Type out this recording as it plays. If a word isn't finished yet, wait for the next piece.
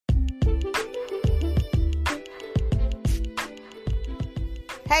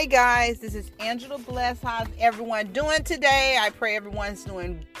Hey guys, this is Angela Bless. How's everyone doing today? I pray everyone's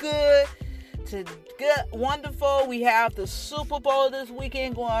doing good. Wonderful. We have the Super Bowl this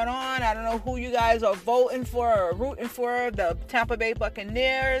weekend going on. I don't know who you guys are voting for or rooting for, the Tampa Bay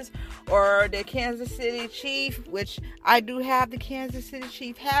Buccaneers or the Kansas City Chiefs, which I do have the Kansas City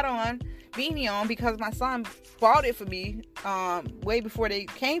Chief beanie on, because my son bought it for me way before they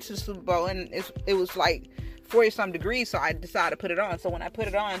came to the Super Bowl, and it was like 40-some degrees, so I decided to put it on. So when I put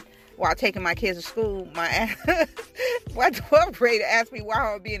it on while taking my kids to school, my 12th grader asked me why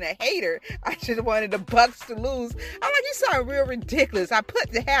I was being a hater. I just wanted the Bucks to lose. I'm like, you sound real ridiculous. I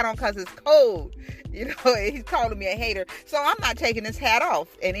put the hat on because it's cold. He's calling me a hater. So I'm not taking this hat off.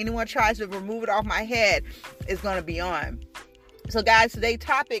 And anyone tries to remove it off my head, it's going to be on. So guys, today's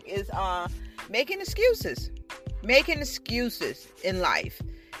topic is making excuses. Making excuses in life.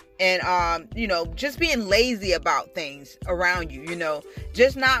 And, just being lazy about things around you,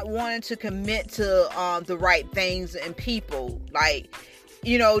 just not wanting to commit to the right things and people, like,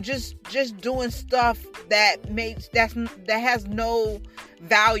 just doing stuff that has no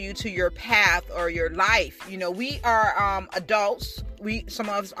value to your path or your life. We are adults. Some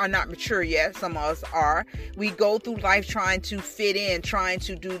of us are not mature yet. Some of us are. We go through life trying to fit in, trying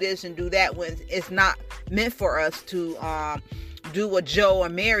to do this and do that when it's not meant for us to do what Joe or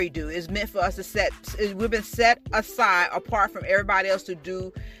Mary do. It's meant for us to we've been set aside apart from everybody else to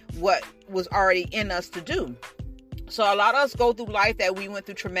do what was already in us to do. So a lot of us go through life that we went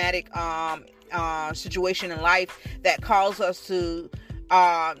through traumatic situation in life that caused us to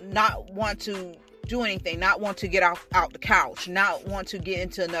not want to do anything, not want to get out the couch, not want to get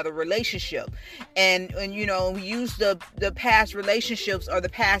into another relationship. And we use the past relationships or the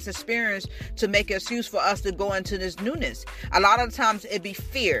past experience to make an excuse for us to go into this newness. A lot of times it'd be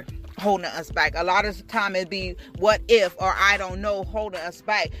fear holding us back. A lot of the time it'd be what if or I don't know holding us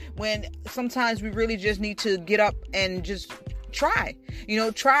back, when sometimes we really just need to get up and just try.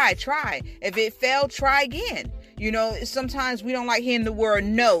 Try. If it failed, try again. Sometimes we don't like hearing the word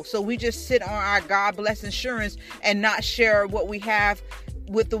no, so we just sit on our God bless insurance and not share what we have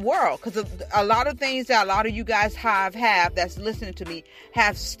with the world. Because a lot of things that a lot of you guys have that's listening to me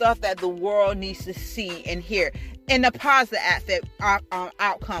have stuff that the world needs to see and hear in a positive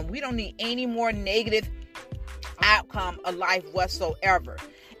outcome. We don't need any more negative outcome of life whatsoever.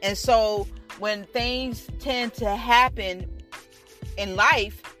 And so when things tend to happen in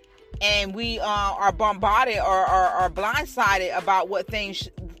life, and we are bombarded or are blindsided about what things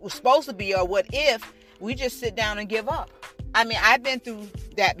were supposed to be or what if, we just sit down and give up. I mean, I've been through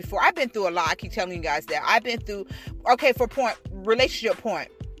that before. I've been through a lot. I keep telling you guys that. I've been through, relationship point.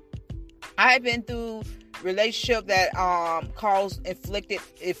 I've been through relationship that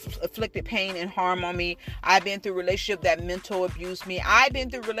inflicted pain and harm on me. I've been through relationship that mental abused me. I've been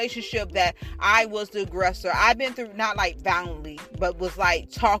through relationship that I was the aggressor. I've been through, not like violently, but was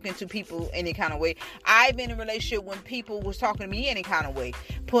like talking to people any kind of way. I've been in a relationship when people was talking to me any kind of way,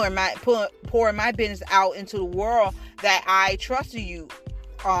 pouring my business out into the world that I trusted you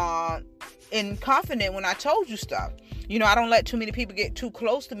and confident when I told you stuff. I don't let too many people get too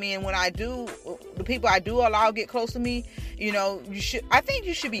close to me. And when I do, the people I do allow get close to me, I think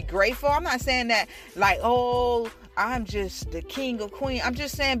you should be grateful. I'm not saying that like, oh, I'm just the king or queen. I'm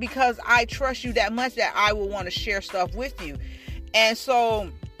just saying because I trust you that much that I will want to share stuff with you. And so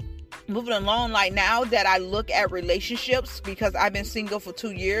moving along, like now that I look at relationships, because I've been single for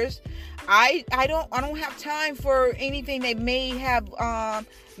 2 years, I don't have time for anything that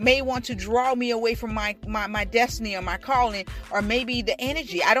may want to draw me away from my destiny or my calling, or maybe the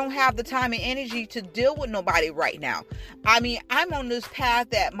energy. I don't have the time and energy to deal with nobody right now. I mean, I'm on this path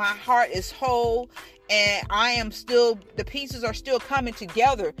that my heart is whole, and the pieces are still coming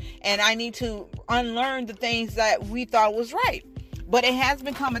together, and I need to unlearn the things that we thought was right. But it has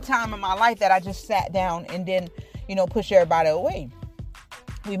become a time in my life that I just sat down and then, push everybody away.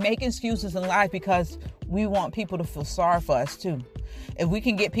 We make excuses in life because we want people to feel sorry for us too. If we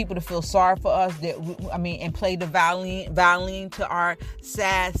can get people to feel sorry for us, and play the violin to our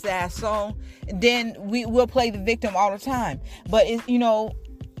sad song, then we will play the victim all the time. But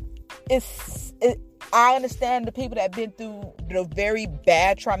I understand the people that have been through the very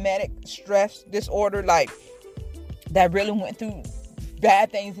bad traumatic stress disorder, like that really went through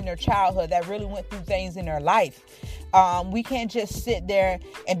bad things in their childhood, that really went through things in their life. We can't just sit there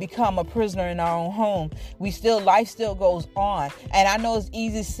and become a prisoner in our own home. Life still goes on. And I know it's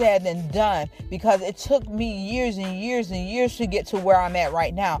easier said than done, because it took me years and years and years to get to where I'm at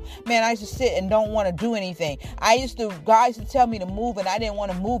right now. Man, I used to sit and don't want to do anything. God used to tell me to move, and I didn't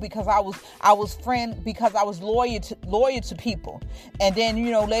want to move because I was loyal to people. And then,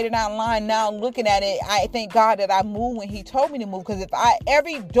 later down the line, now looking at it, I thank God that I moved when he told me to move, because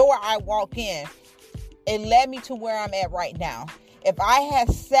every door I walk in, it led me to where I'm at right now. If I had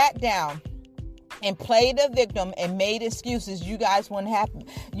sat down and played the victim and made excuses, you guys wouldn't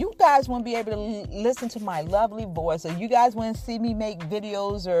be able to listen to my lovely voice, or you guys wouldn't see me make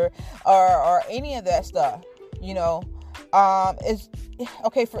videos or any of that stuff. It's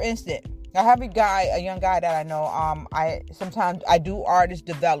okay. For instance, I have a young guy that I know. Sometimes I do artist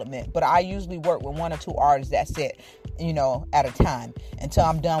development, but I usually work with 1 or 2 artists. That's it. At a time, until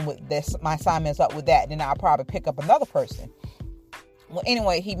I'm done with this. My assignment's up with that. Then I'll probably pick up another person. Well,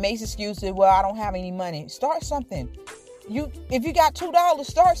 anyway, he makes excuses. Well, I don't have any money. Start something. If you got $2,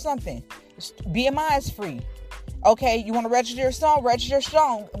 start something. BMI is free. Okay, you want to register your song? Register your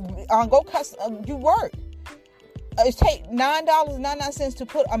song. Go you work. It take $9.99 to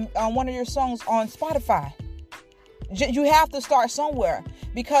put on one of your songs on Spotify. You have to start somewhere,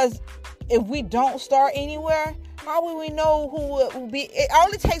 because if we don't start anywhere, how will we know who will be? All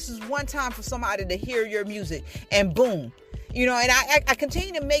it takes is one time for somebody to hear your music, and boom. And I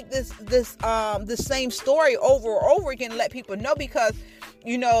continue to make this same story over and over again to let people know, because,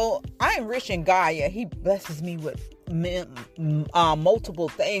 I am rich in God. Yeah, he blesses me with multiple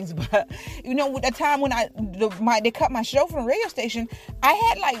things. But, with the time when they cut my show from the radio station, I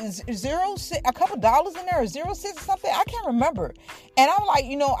had like a couple dollars in there, or 0.6 or something. I can't remember. And I'm like,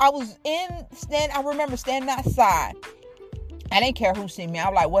 I remember standing outside. I didn't care who seen me. I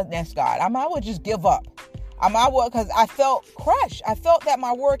was like, what's next, God? I would just give up. Because I felt crushed. I felt that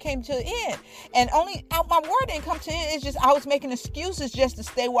my word came to an end. And my word didn't come to an end. It's just I was making excuses just to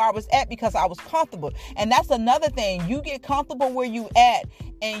stay where I was at, because I was comfortable. And that's another thing. You get comfortable where you at,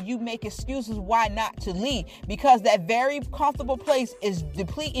 and you make excuses why not to leave, because that very comfortable place is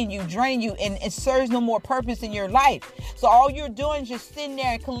depleting you, draining you, and it serves no more purpose in your life. So all you're doing is just sitting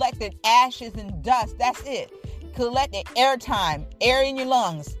there and collecting ashes and dust. That's it. Collecting air in your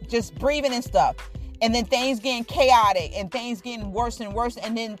lungs, just breathing and stuff. And then things getting chaotic and things getting worse and worse.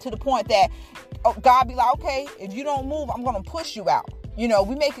 And then to the point that God be like, okay, if you don't move, I'm going to push you out.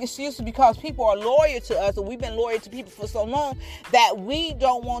 We make excuses because people are loyal to us, and we've been loyal to people for so long that we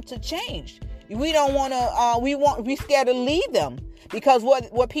don't want to change. We don't want to, we scared to leave them, because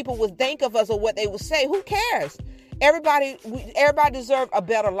what people would think of us or what they would say, who cares? Everybody deserves a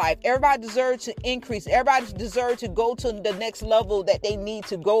better life. Everybody deserves to increase. Everybody deserves to go to the next level that they need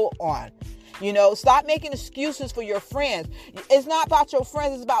to go on. Stop making excuses for your friends. It's not about your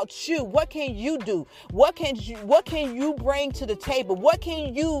friends. It's about you. What can you do? What can you bring to the table? What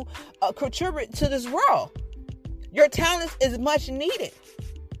can you contribute to this world? Your talent is much needed.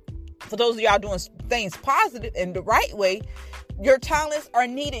 For those of y'all doing things positive and the right way, your talents are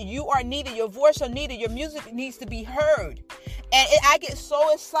needed. You are needed. Your voice are needed. Your music needs to be heard. And I get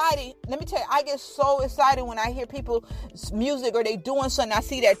so excited. Let me tell you, I get so excited when I hear people's music, or they doing something. I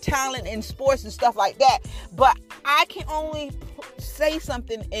see their talent in sports and stuff like that. But I can only say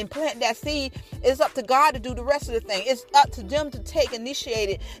something and plant that seed. It's up to God to do the rest of the thing. It's up to them to take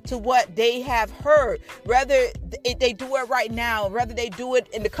initiative to what they have heard. Whether they do it right now, whether they do it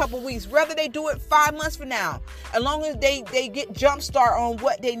in a couple weeks, whether they do it 5 months from now, as long as they get jump start on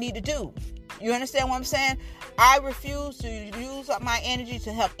what they need to do. You understand what I'm saying? I refuse to use up my energy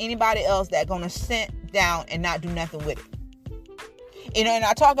to help anybody else that's going to sit down and not do nothing with it. And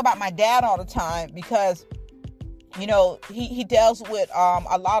I talk about my dad all the time, because, he deals with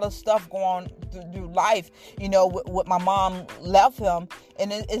a lot of stuff going through life, with my mom left him.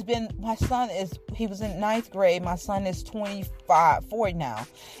 And it's been, my son he was in 9th grade. My son is 40 now.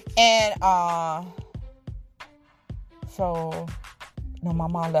 And, no, my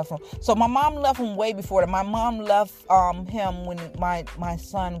mom left him. So my mom left him way before that. My mom left him when my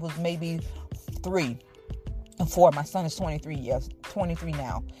son was maybe 3 and 4. My son is 23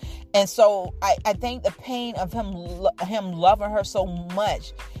 now. And so I think the pain of him loving her so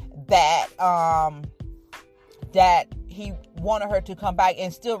much that he wanted her to come back,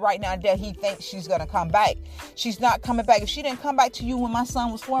 and still right now that he thinks she's going to come back. She's not coming back. If she didn't come back to you when my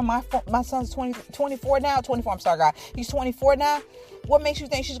son was 4, my son's 24 now. 24, I'm sorry, God. He's 24 now. What makes you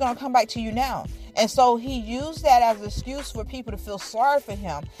think she's going to come back to you now? And so he used that as an excuse for people to feel sorry for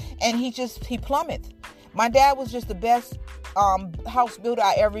him, and he plummeted. My dad was just the best house builder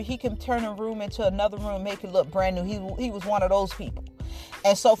he can turn a room into another room, make it look brand new. He was one of those people.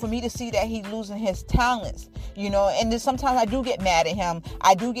 And so for me to see that he's losing his talents, and then sometimes I do get mad at him.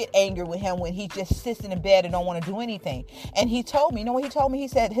 I do get angry with him when he just sits in the bed and don't want to do anything. And he told me, what he told me? He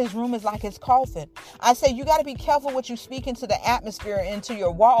said his room is like his coffin. I said, you got to be careful what you speak into the atmosphere, into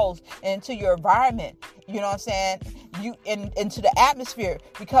your walls, and into your environment. You know what I'm saying? Into the atmosphere,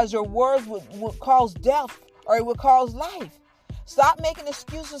 because your words would cause death, or it would cause life. Stop making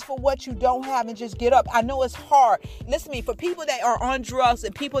excuses for what you don't have and just get up. I know it's hard. Listen to me. For people that are on drugs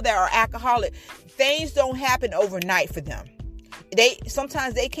and people that are alcoholic, things don't happen overnight for them.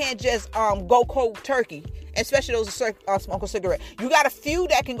 Sometimes they can't just go cold turkey, especially those who smoke a cigarette. You got a few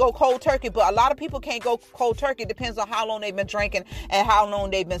that can go cold turkey, but a lot of people can't go cold turkey. It depends on how long they've been drinking and how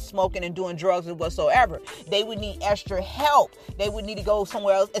long they've been smoking and doing drugs and whatsoever. They would need extra help. They would need to go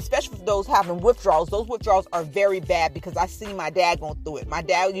somewhere else, especially for those having withdrawals. Those withdrawals are very bad, because I see my dad going through it. My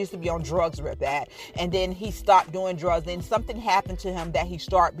dad used to be on drugs real bad, and then he stopped doing drugs. Then something happened to him that he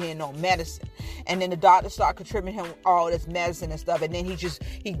started being on medicine, and then the doctor started contributing him all this medicine and stuff, and then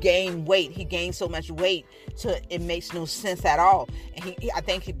he gained weight. He gained so much weight it makes no sense at all. And I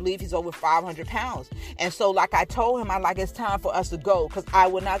think he believes he's over 500 pounds. And so, like I told him, it's time for us to go, because I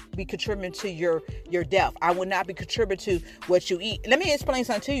will not be contributing to your death. I will not be contributing to what you eat. Let me explain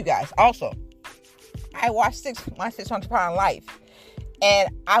something to you guys. Also, I watched my 600 Pound Life, and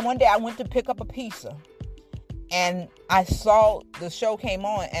one day I went to pick up a pizza, and I saw the show came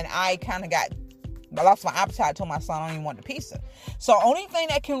on, and I lost my appetite. I told my son I don't even want the pizza. So only thing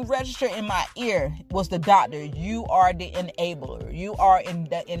that can register in my ear was the doctor. You are the enabler. You are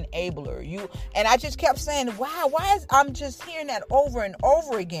the enabler. And I just kept saying, wow, I'm just hearing that over and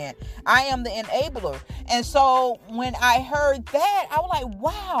over again. I am the enabler. And so when I heard that, I was like,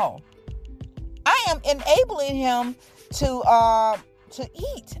 wow, I am enabling him to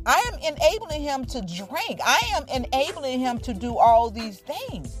eat. I am enabling him to drink. I am enabling him to do all these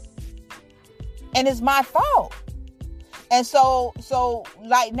things. And it's my fault. And so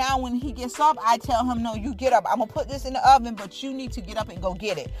like now when he gets up, I tell him, no, you get up. I'm going to put this in the oven, but you need to get up and go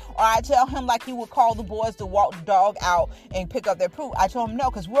get it. Or I tell him, like he would call the boys to walk the dog out and pick up their poop. I told him, no,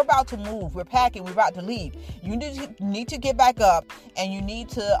 because we're about to move. We're packing. We're about to leave. You need to get back up, and you need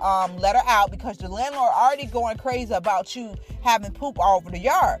to let her out, because the landlord already going crazy about you having poop all over the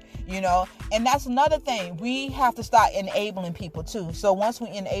yard, And that's another thing. We have to start enabling people too. So once we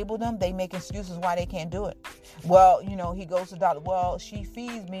enable them, they make excuses why they can't do it. Well, he goes to the doctor. Well, she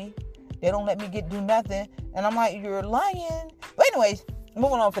feeds me. They don't let me do nothing. And I'm like, you're lying. But anyways,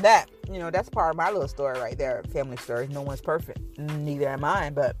 moving on for that. That's part of my little story right there. Family story. No one's perfect. Neither am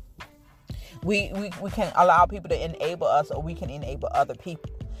I. But we can allow people to enable us, or we can enable other people.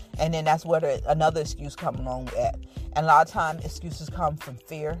 And then that's where another excuse comes along with that. And a lot of times excuses come from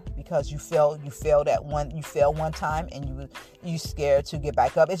fear, because you failed one time, and you scared to get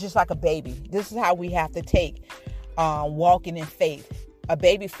back up. It's just like a baby. This is how we have to take walking in faith. A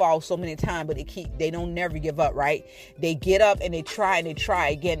baby falls so many times, but they don't never give up, right? They get up and they try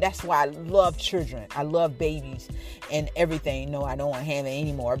again. That's why I love children. I love babies and everything. No, I don't want to have it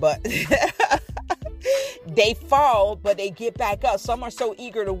anymore, but they fall, but they get back up. Some are so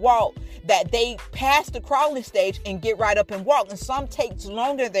eager to walk that they pass the crawling stage and get right up and walk. And some takes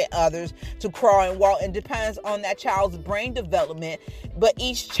longer than others to crawl and walk. And depends on that child's brain development. But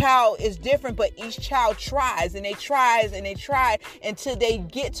each child is different, but each child tries and they try until they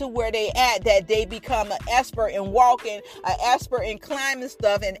get to where they at, that they become an expert in walking, an expert in climbing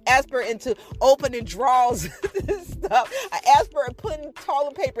stuff, an expert into opening drawers and stuff, an expert in putting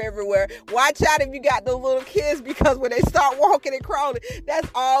toilet paper everywhere. Watch out if you got those little kids, because when they start walking and crawling, that's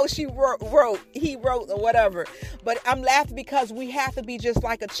all he wrote, or whatever. But I'm laughing because we have to be just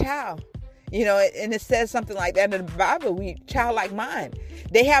like a child. And it says something like that in the Bible. We childlike mind.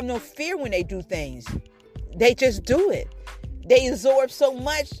 They have no fear when they do things. They just do it. They absorb so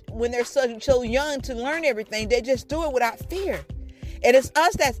much when they're so young to learn everything. They just do it without fear. And it's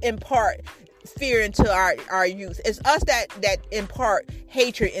us that's impart fear into our youth. It's us that impart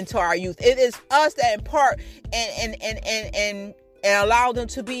hatred into our youth. It is us that impart and allow them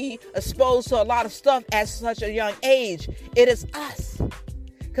to be exposed to a lot of stuff at such a young age. It is us.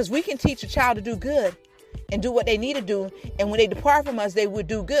 Because we can teach a child to do good and do what they need to do. And when they depart from us, they would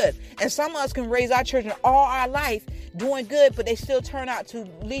do good. And some of us can raise our children all our life doing good, but they still turn out to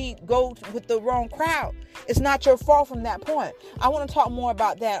go with the wrong crowd. It's not your fault from that point. I want to talk more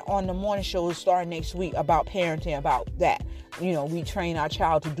about that on the morning show starting next week, about parenting, about that. We train our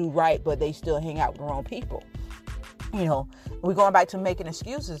child to do right, but they still hang out with the wrong people. We're going back to making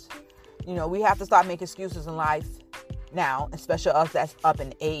excuses. You know, we have to stop making excuses in life now, especially us that's up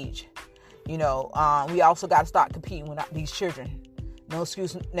in age. You know, we also got to start competing with these children. No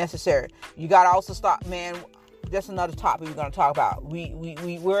excuse necessary. You got to also stop, man. That's another topic we're going to talk about.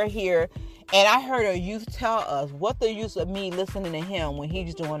 We're here, and I heard a youth tell us, what the use of me listening to him when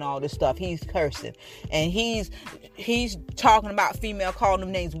he's doing all this stuff? He's cursing, and he's talking about female, calling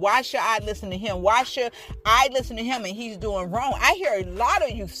them names. Why should I listen to him? Why should I listen to him and he's doing wrong? I hear a lot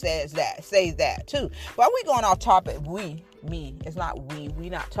of youth says that too. But we going off topic. Me. It's not we. We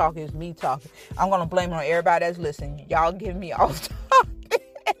not talking. It's me talking. I'm going to blame it on everybody that's listening. Y'all give me off topic.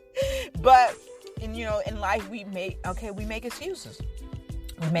 But, and, you know, in life we make excuses.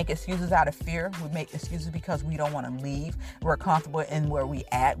 We make excuses out of fear. We make excuses because we don't want to leave. We're comfortable in where we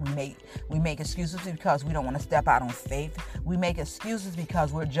at. We make excuses because we don't want to step out on faith. We make excuses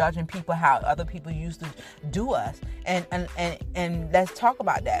because we're judging people how other people used to do us. And let's talk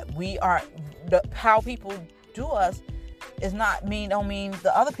about that. How people do us don't mean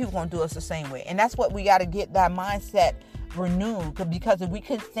the other people gonna do us the same way. And that's what we got to get that mindset renewed, because if we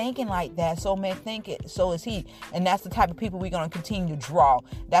keep thinking like that, so may think it, so is he. And that's the type of people we're going to continue to draw.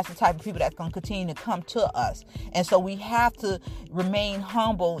 That's the type of people that's going to continue to come to us. And so we have to remain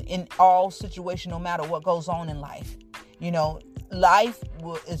humble in all situations, no matter what goes on in life. You know, life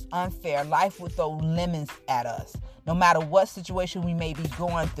is unfair. Life will throw lemons at us. No matter what situation we may be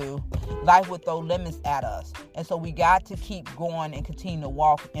going through, life will throw lemons at us. And so we got to keep going and continue to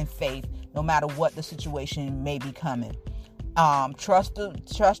walk in faith, no matter what the situation may be coming. Trust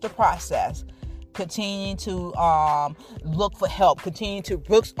the process. Continue to look for help.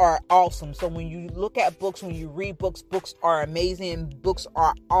 Books are awesome. So when you look at books, when you read books, books are amazing. Books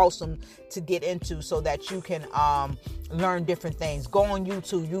are awesome to get into so that you can learn different things. Go on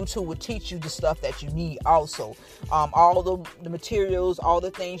YouTube. YouTube will teach you the stuff that you need also. All the materials, all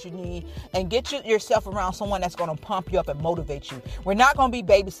the things you need. And get yourself around someone that's going to pump you up and motivate you. We're not going to be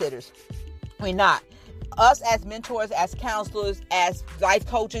babysitters. We're not. Us as mentors, as counselors, as life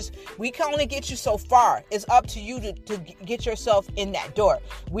coaches, we can only get you so far. It's up to you to get yourself in that door.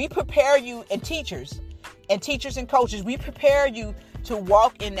 We prepare you, and teachers and coaches, we prepare you to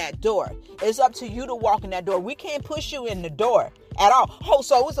walk in that door. It's up to you to walk in that door. We can't push you in the door at all. Oh,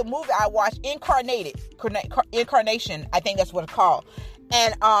 so it was a movie I watched, Incarnation, I think that's what it's called.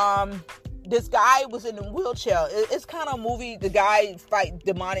 And this guy was in a wheelchair. It's kind of a movie. The guy fight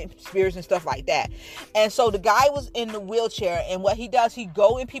demonic spirits and stuff like that. And so the guy was in the wheelchair, and what he does, he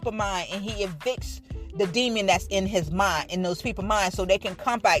go in people's mind and he evicts the demon that's in his mind, in those people's minds, so they can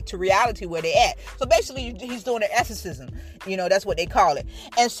come back to reality where they at. So basically, he's doing an exorcism. You know, that's what they call it.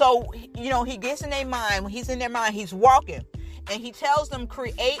 And so, you know, he gets in their mind. When he's in their mind, he's walking. And he tells them,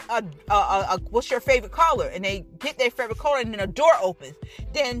 create a what's your favorite color? And they get their favorite color, and then a door opens.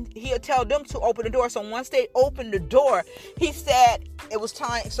 Then he'll tell them to open the door. So once they open the door, he said it was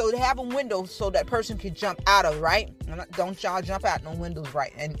time. So they have a window so that person can jump out of, right? Don't y'all jump out no windows,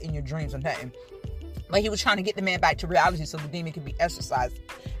 right? And in your dreams and nothing. But he was trying to get the man back to reality so the demon could be exorcised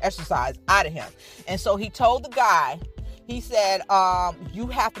out of him. And so he told the guy, he said, you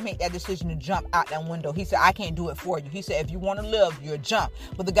have to make that decision to jump out that window. He said, I can't do it for you. He said, if you want to live, you'll jump.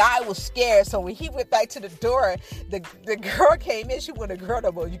 But the guy was scared. So when he went back to the door, the girl came in. She wasn't a girl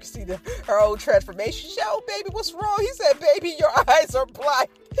no more. You can see her old transformation. She said, oh, baby, what's wrong? He said, baby, your eyes are blind.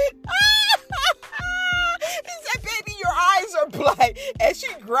 He said, baby, your eyes are blind. And she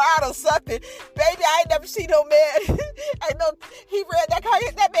growled or something. Baby, I ain't never seen no man. I know he ran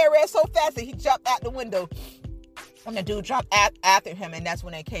that man ran so fast that he jumped out the window. And the dude jumped after him, and that's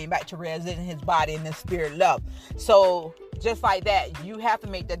when they came back to resident his body and the spirit love. So just like that, you have to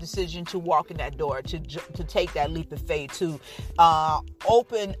make that decision to walk in that door, to take that leap of faith, to walk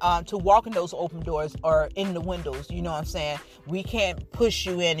in those open doors or in the windows. You know what I'm saying? We can't push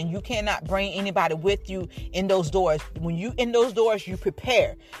you in, and you cannot bring anybody with you in those doors. When you in those doors, you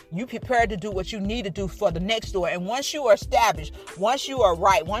prepare. You prepare to do what you need to do for the next door. And once you are established, once you are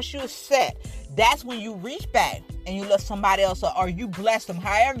right, once you're set, that's when you reach back and you let somebody else, or you bless them,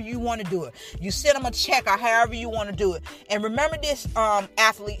 however you want to do it. You send them a check or however you want to do it. And remember this,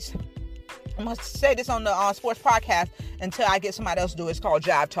 athletes, I'm going to say this on the sports podcast until I get somebody else to do it. It's called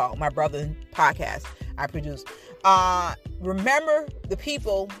Jive Talk, my brother's podcast I produce. Remember the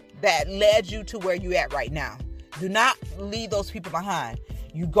people that led you to where you at right now. Do not leave those people behind.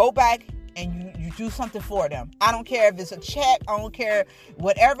 You go back and you do something for them. I don't care if it's a check. I don't care,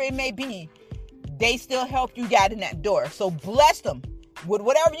 whatever it may be. They still help you get in that door. So bless them with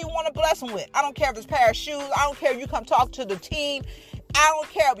whatever you want to bless them with. I don't care if it's a pair of shoes. I don't care if you come talk to the team. I don't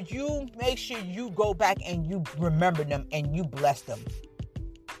care. But you make sure you go back and you remember them and you bless them.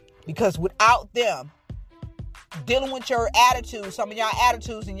 Because without them, dealing with your attitudes, some of y'all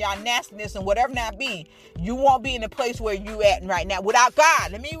attitudes and y'all nastiness and whatever that be, you won't be in the place where you at right now. Without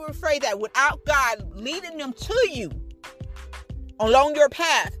God, let me rephrase that. Without God leading them to you along your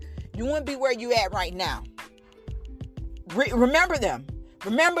path, you wouldn't be where you at right now. Remember them.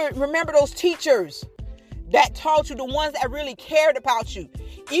 Remember those teachers that taught you, the ones that really cared about you.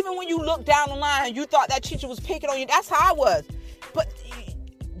 Even when you look down the line and you thought that teacher was picking on you, that's how I was. But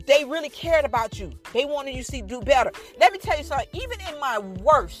they really cared about you. They wanted you to do better. Let me tell you something. Even in my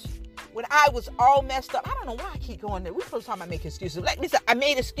worst, when I was all messed up, I don't know why I keep going there. We're supposed to talk about making excuses. Let me say, I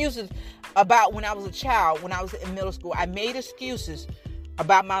made excuses about when I was a child, when I was in middle school. I made excuses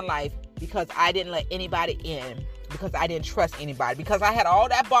about my life because I didn't let anybody in, because I didn't trust anybody, because I had all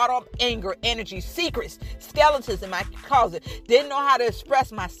that bottled up anger, energy, secrets, skeletons in my closet, didn't know how to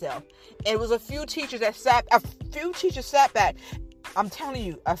express myself. And it was a few teachers sat back. I'm telling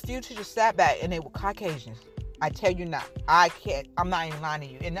you, a few teachers sat back and they were Caucasians. I tell you not. I'm not even lying to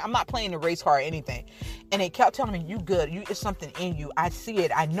you. And I'm not playing the race card or anything. And they kept telling me, you good. It's something in you. I see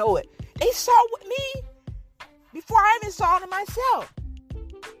it. I know it. They saw it with me before I even saw it in myself.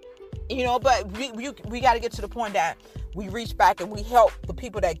 But we got to get to the point that we reach back and we help the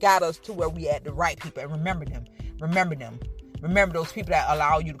people that got us to where we at, the right people. And remember them. Remember those people that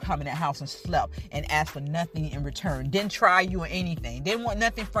allow you to come in that house and slept and ask for nothing in return. Didn't try you or anything. Didn't want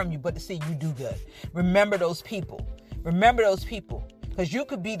nothing from you but to see you do good. Remember those people. Because you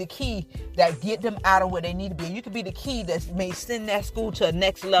could be the key that get them out of where they need to be. You could be the key that may send that school to a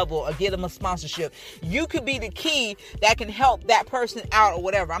next level or get them a sponsorship. You could be the key that can help that person out or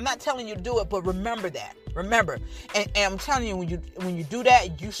whatever. I'm not telling you to do it, but remember that. Remember. And I'm telling you, when you do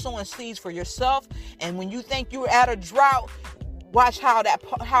that, you sowing seeds for yourself. And when you think you're at a drought, watch how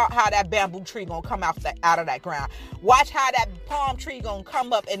that bamboo tree gonna come out of that ground. Watch how that palm tree gonna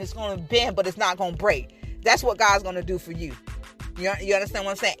come up and it's gonna bend, but it's not gonna break. That's what God's gonna do for you. You understand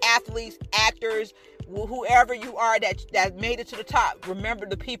what I'm saying? Athletes, actors, whoever you are that made it to the top, remember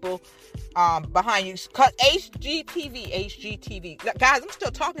the people behind you. HGTV. Guys, I'm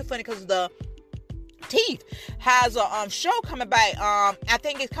still talking funny because the teeth has a show coming back. I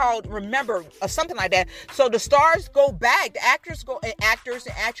think it's called Remember or something like that. So the stars go back, the actors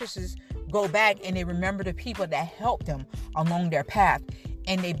and actresses go back and they remember the people that helped them along their path,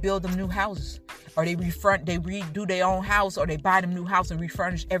 and they build them new houses, or they redo their own house, or they buy them new house and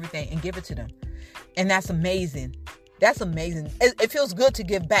refurnish everything and give it to them. And that's amazing. It feels good to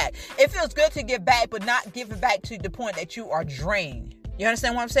give back. It feels good to give back, but not give it back to the point that you are drained. You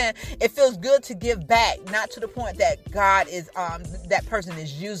understand what I'm saying? It feels good to give back, not to the point that God is that person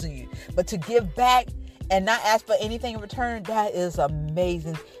is using you, but to give back and not ask for anything in return. That is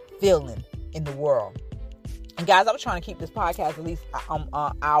amazing feeling in the world. And guys, I was trying to keep this podcast at least an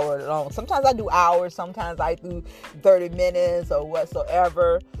hour long. Sometimes I do hours, sometimes I do 30 minutes or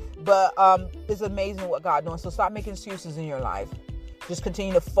whatsoever. But it's amazing what God's doing. So stop making excuses in your life. Just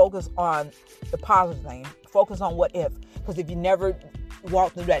continue to focus on the positive thing. Focus on what if. Because if you never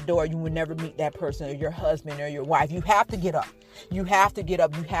walk through that door, you will never meet that person or your husband or your wife. You have to get up. You have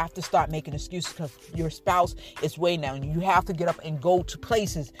to start making excuses because your spouse is waiting on you. You have to get up and go to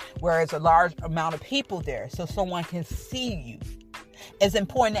places where there's a large amount of people there so someone can see you. It's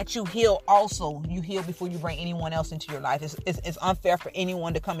important that you heal also. You heal before you bring anyone else into your life. It's unfair for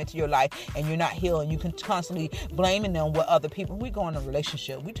anyone to come into your life and you're not healed. You can constantly blaming them with other people. We go in a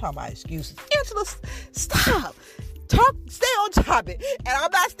relationship. We talk about excuses. Angela, stop. Stay on topic. And I'm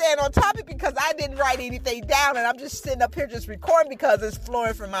not staying on topic because I didn't write anything down and I'm just sitting up here just recording because it's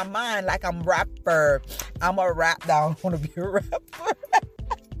flowing from my mind like I'm a rapper. I'm a rap. I don't want to be a rapper.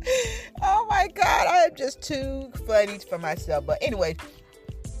 Oh my God, I am just too funny for myself. But anyway,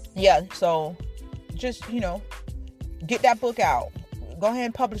 yeah, so just, get that book out. Go ahead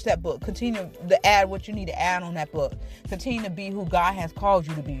and publish that book. Continue to add what you need to add on that book. Continue to be who God has called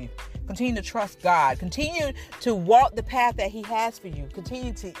you to be. Continue to trust God. Continue to walk the path that He has for you.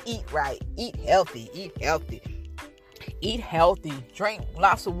 Continue to eat right. Eat healthy. Drink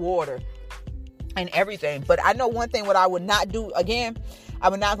lots of water and everything. But I know one thing what I would not do again. I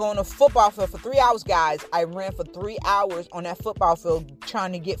would not go on a football field for 3 hours, guys. I ran for 3 hours on that football field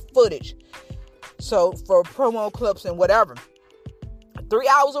trying to get footage. So for promo clips and whatever. 3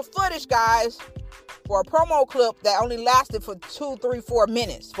 hours of footage, guys, for a promo clip that only lasted for 2, 3, 4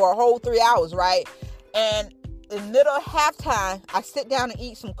 minutes for a whole 3 hours, right? And in the middle of halftime, I sit down and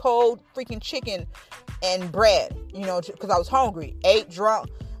eat some cold freaking chicken and bread, because I was hungry. Ate, drunk,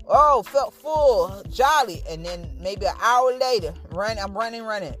 felt full, jolly. And then maybe an hour later, I'm running.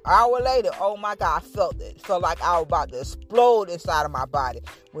 An hour later, oh my God, I felt it. Felt like I was about to explode inside of my body.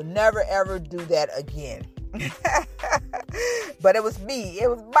 Will never, ever do that again. But it was me. It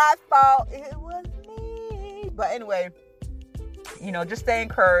was my fault. It was me. But anyway, just stay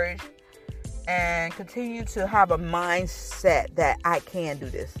encouraged and continue to have a mindset that I can do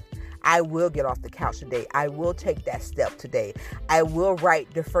this. I will get off the couch today. I will take that step today. I will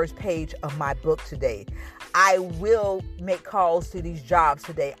write the first page of my book today. I will make calls to these jobs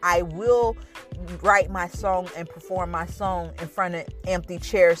today. I will write my song and perform my song in front of empty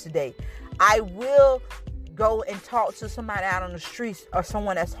chairs today. I will go and talk to somebody out on the streets or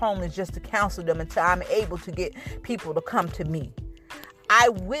someone that's homeless just to counsel them until I'm able to get people to come to me. I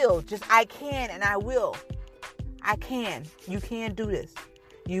can and I will. I can. You can do this.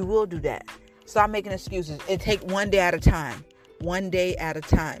 You will do that. Stop making excuses. It takes one day at a time. One day at a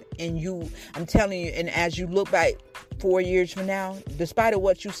time. And I'm telling you, and as you look back 4 years from now, despite of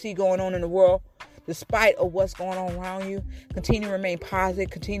what you see going on in the world, despite of what's going on around you, continue to remain positive.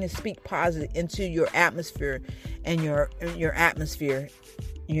 Continue to speak positive into your atmosphere and your atmosphere.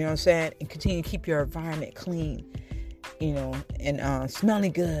 You know what I'm saying? And continue to keep your environment clean. And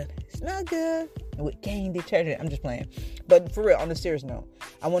smelling good. Smell good. With Gain detergent. I'm just playing. But for real, on a serious note,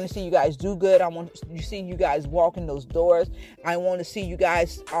 I want to see you guys do good. I want to see you guys walk in those doors. I want to see you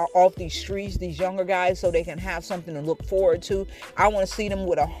guys off these streets, these younger guys, so they can have something to look forward to. I want to see them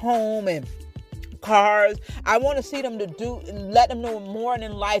with a home and cars. I want to see them let them know more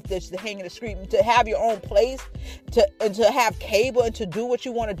than life that's to hang in the street, to have your own place, to have cable and to do what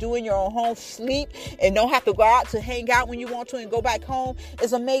you want to do in your own home, sleep and don't have to go out to hang out when you want to and go back home.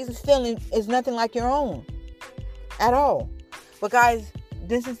 It's an amazing feeling. It's nothing like your own at all. But guys,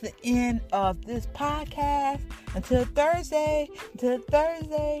 this is the end of this podcast. Until Thursday.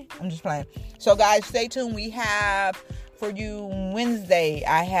 I'm just playing. So guys, stay tuned. We have for you Wednesday,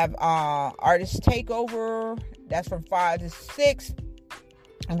 I have Artist Takeover. That's from 5 to 6.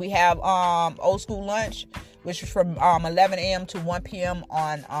 And we have Old School Lunch, which is from 11 a.m. to 1 p.m.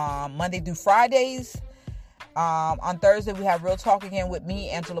 on Monday through Fridays. On Thursday, we have Real Talk again with me,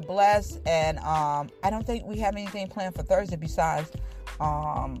 Angela Bless. And I don't think we have anything planned for Thursday besides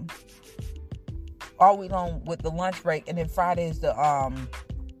all week long with the lunch break. And then Friday is the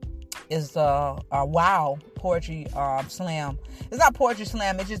WOW poetry slam. It's not poetry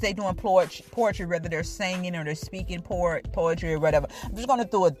slam. It's just they doing poetry, whether they're singing or they're speaking poetry or whatever. I'm just going to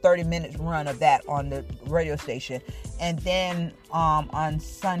do a 30-minute run of that on the radio station. And then on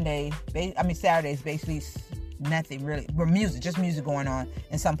Saturdays, basically nothing really. Just music going on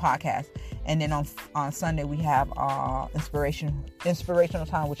and some podcasts. And then on Sunday, we have inspirational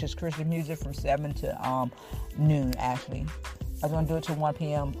time, which is Christian music from 7 to noon, actually. I was going to do it till 1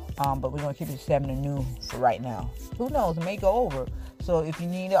 p.m., but we're going to keep it 7 to noon for right now. Who knows? It may go over. So if you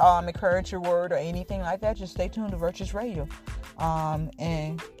need encourage your word or anything like that, just stay tuned to Virtuous Radio.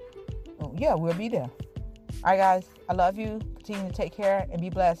 And yeah, we'll be there. All right, guys. I love you. Continue to take care and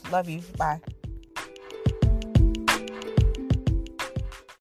be blessed. Love you. Bye.